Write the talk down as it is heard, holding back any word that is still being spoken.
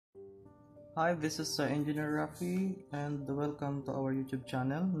Hi, this is Engineer Rafi and welcome to our YouTube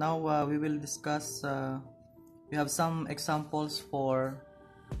channel. Now we will discuss, we have some examples for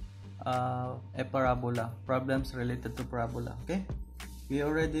a parabola, problems related to parabola. Okay, we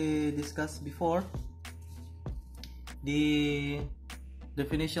already discussed before the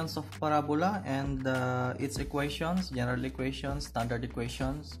definitions of parabola and its equations, general equations, standard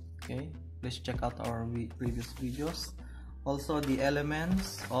equations. Okay, please check out our previous videos. Also the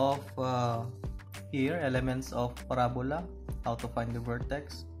elements of elements of parabola, how to find the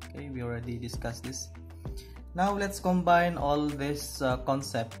vertex. Okay, we already discussed this. Now let's combine all this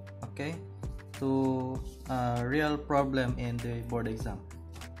concept, okay, to a real problem in the board exam.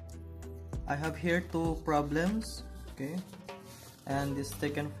 I have here two problems, okay, and it's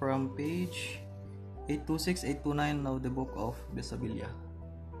taken from page 826, 829 of the book of Besabilia.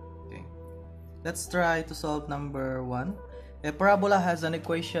 Okay, let's try to solve number 1. A parabola has an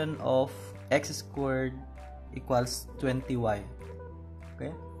equation of x squared equals 20y. Okay,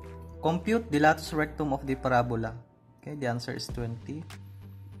 compute the latus rectum of the parabola. Okay, the answer is 20.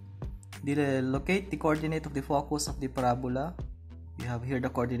 Locate the coordinate of the focus of the parabola. We have here the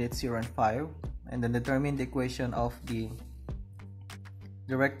coordinates 0 and 5, and then determine the equation of the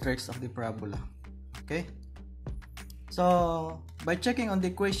directrix of the parabola. Okay, so by checking on the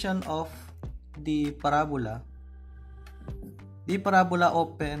equation of the parabola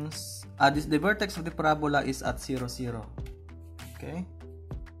opens, the vertex of the parabola is at 0, 0. Okay,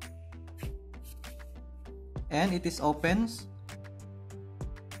 and it is opens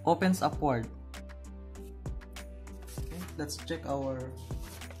upward. Okay, let's check our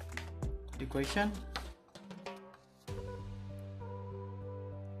equation.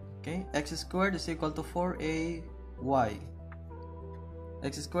 Okay, x squared is equal to 4ay,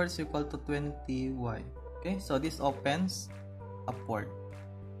 x squared is equal to 20y. Okay, so this opens upward.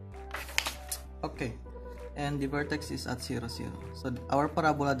 Okay, and the vertex is at 0, 0. So our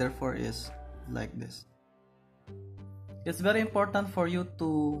parabola therefore is like this. It's very important for you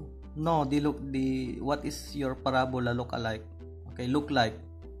to know what is your parabola look like,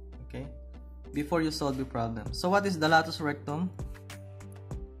 okay, before you solve the problem. So what is the latus rectum?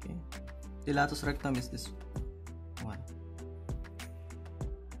 Okay, the latus rectum is this one.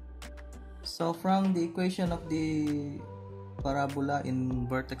 So from the equation of the parabola in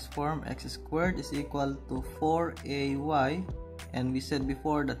vertex form, x squared is equal to 4ay, and we said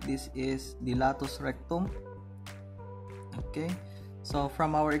before that this is the latus rectum. Okay, so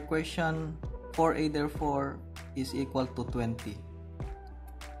from our equation, 4a therefore is equal to 20.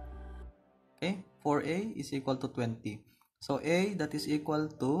 Okay, 4a is equal to 20. So a, that is equal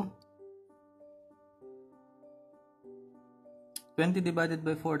to 20 divided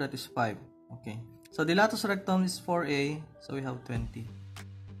by 4, that is 5. Okay, so the latus rectum is 4a, so we have 20.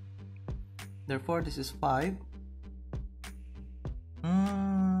 Therefore this is 5.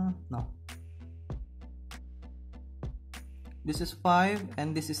 No, this is 5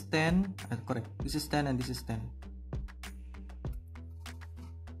 and this is 10. Correct, this is 10 and this is 10.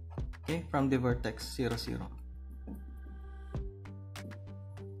 Okay, from the vertex 0, 0.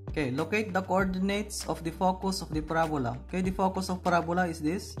 Okay, locate the coordinates of the focus of the parabola. Okay, the focus of parabola is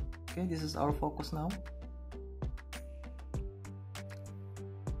this. Okay, this is our focus now.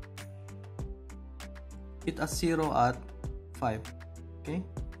 It at 0 at 5. Okay,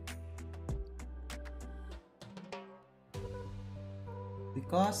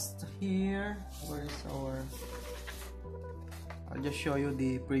 because here, where is our, I'll just show you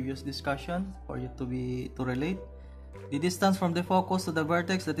the previous discussion for you to relate. The distance from the focus to the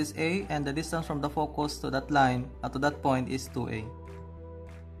vertex, that is a, and the distance from the focus to that line to that point is 2a.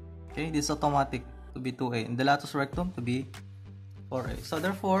 Okay, this is automatic to be 2a, and the latus rectum to be 4a. So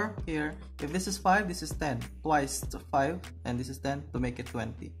therefore here, if this is 5, this is 10, twice 5, and this is 10 to make it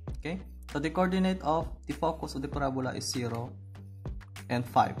 20. Okay, so the coordinate of the focus of the parabola is 0 and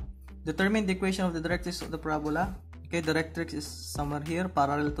 5. Determine the equation of the directrix of the parabola. Okay, directrix is somewhere here,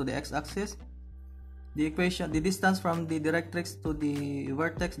 parallel to the x-axis. The equation, the distance from the directrix to the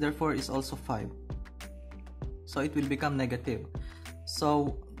vertex therefore is also 5. So it will become negative.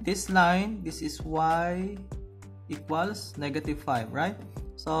 So this line, this is y equals negative 5, right?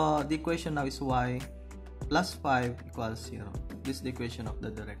 So the equation now is y plus 5 equals 0. This is the equation of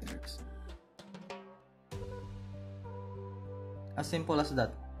the directrix. As simple as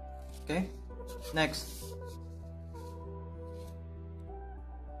that. Okay, next.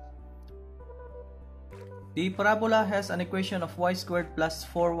 The parabola has an equation of y squared plus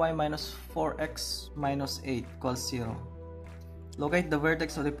 4y minus 4x minus 8 equals 0. Locate the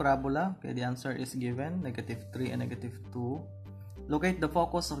vertex of the parabola. Okay, the answer is given, -3 and -2. Locate the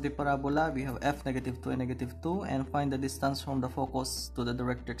focus of the parabola. We have f negative 2 and negative 2, and find the distance from the focus to the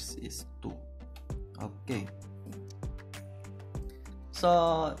directrix is 2. Okay.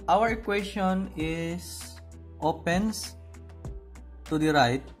 So our equation is opens to the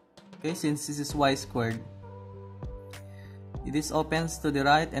right. Okay, since this is y squared, this opens to the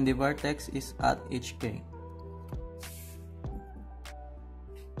right and the vertex is at HK.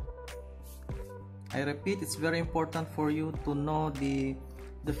 I repeat, it's very important for you to know the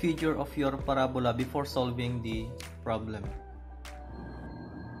figure of your parabola before solving the problem.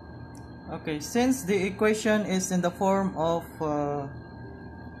 Okay, since the equation is in the form of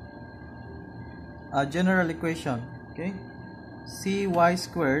a general equation, okay, cy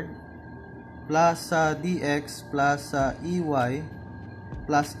squared plus dx plus ey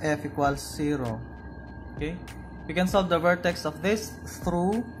plus f equals 0. Okay, we can solve the vertex of this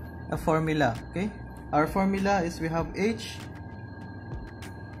through a formula. Okay, our formula is we have h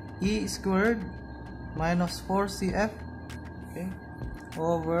e squared minus 4cf, okay,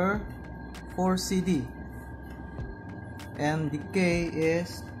 over 4cd, and the k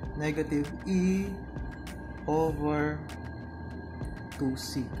is negative e over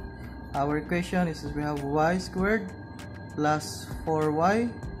 2c. Our equation is we have y squared plus 4y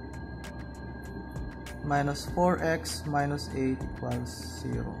minus 4x minus 8 equals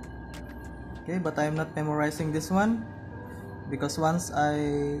 0. Okay, but I am not memorizing this one because once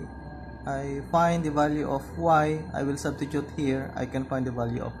I find the value of y, I will substitute here. I can find the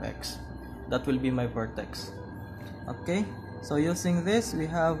value of x. That will be my vertex. Okay, so using this, we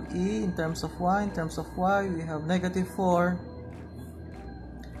have e in terms of y. In terms of y, we have negative 4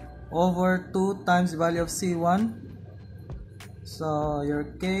 over 2 times the value of c1. So your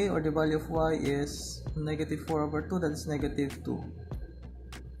k, or the value of y, is negative 4 over 2, that is negative 2.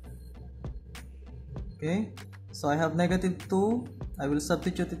 Okay, so I have negative 2. I will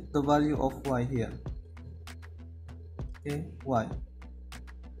substitute it the value of y here. Okay, y.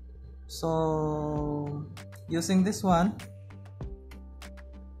 So using this one,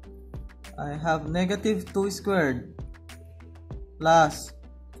 I have negative 2 squared plus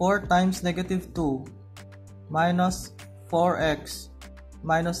 4 times negative 2 minus 4x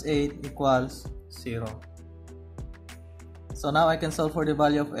minus 8 equals 0. So now I can solve for the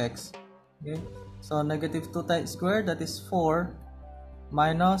value of x. Okay, so negative 2 times squared, that is 4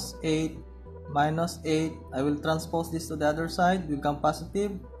 minus 8 minus 8. I will transpose this to the other side, will become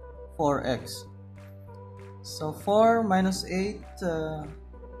positive 4x. So 4 minus 8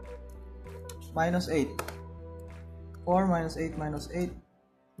 minus 8. 4 minus 8 minus 8,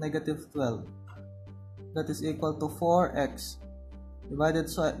 negative 12. That is equal to 4x. Divided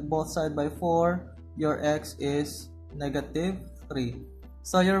both sides by 4, your x is negative 3.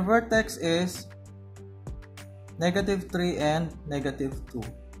 So your vertex is negative 3 and negative 2.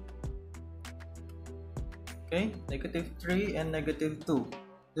 Okay, negative 3 and negative 2.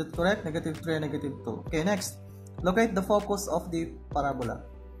 Is that correct? Negative 3 and negative 2. Okay, next, locate the focus of the parabola.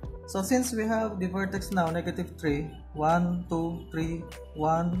 So since we have the vertex now, negative 3, 1, 2, 3,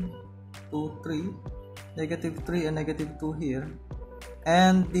 1, 2, 3, negative 3 and negative 2 here,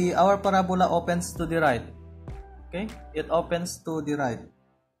 and our parabola opens to the right. Okay, it opens to the right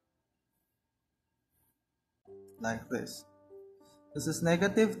like this. This is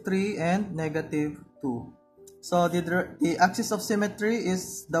negative 3 and negative 2. So the axis of symmetry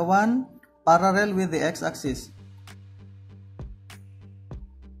is the one parallel with the x-axis,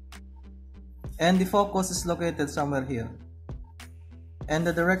 and the focus is located somewhere here, and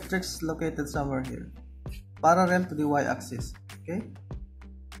the directrix is located somewhere here, parallel to the y-axis. Okay,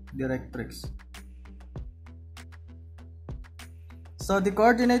 directrix. So the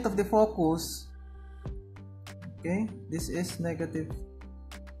coordinate of the focus, okay, this is negative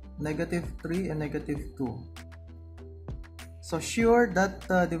 3 and negative 2. So sure that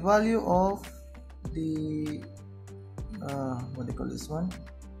the value of the what do you call this one?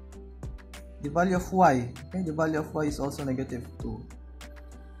 The value of y. Okay, the value of y is also negative 2.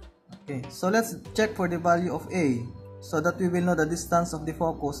 Okay, so let's check for the value of a, so that we will know the distance of the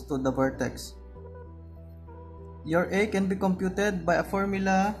focus to the vertex. Your a can be computed by a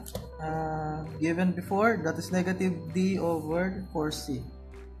formula given before, that is negative d over 4c.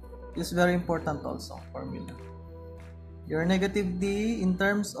 This is very important also, formula. Your negative d in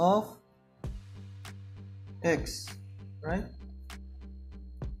terms of x, right?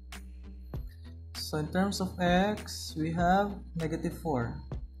 So in terms of x, we have negative 4.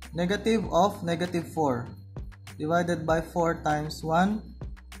 Negative of negative 4 divided by 4 times 1,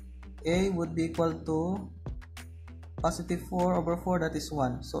 a would be equal to positive 4 over 4, that is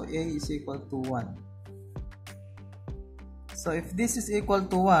 1. So a is equal to 1. So if this is equal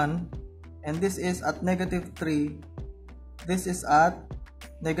to 1 and this is at negative 3, this is at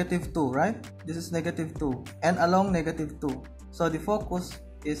negative 2, right? This is negative 2 and along negative 2. So the focus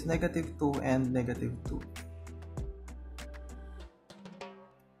is negative 2 and negative 2.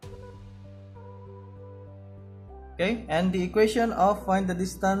 Okay, and the equation of find the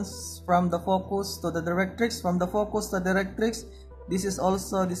distance from the focus to the directrix, from the focus to the directrix, this is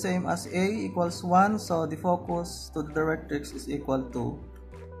also the same as A equals 1, so the focus to the directrix is equal to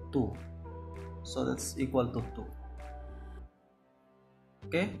 2. So that's equal to 2.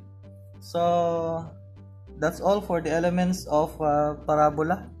 Okay, so that's all for the elements of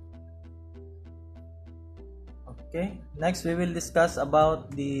parabola. Okay, next we will discuss about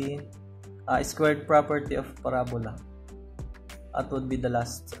the squared property of parabola. That would be the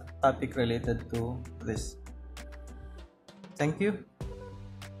last topic related to this. Thank you.